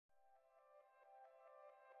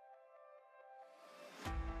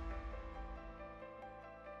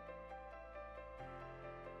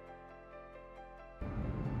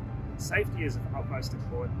Safety is of utmost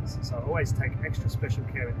importance, so I always take extra special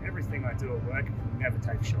care in everything I do at work and never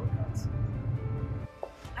take shortcuts.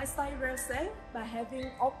 I stay rail safe by having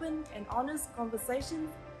open and honest conversations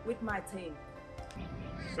with my team.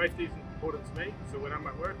 Safety is important to me, so when I'm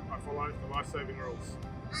at work, I follow the life-saving rules.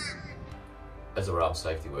 As a rail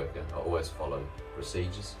safety worker, I always follow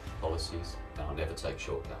procedures, policies, and I never take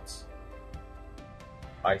shortcuts.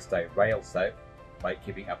 I stay rail safe by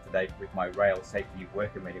keeping up to date with my rail safety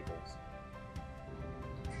worker medicals.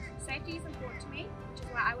 Safety is important to me, which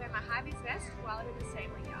is why I wear my high-vis vest while I'm in the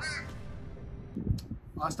sailing yard.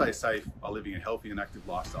 I stay safe by living a healthy and active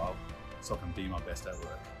lifestyle so I can be my best at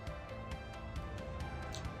work.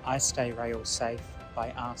 I stay rail safe by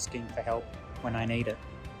asking for help when I need it.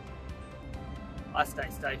 I stay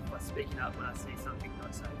safe by speaking up when I see something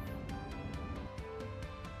not safe.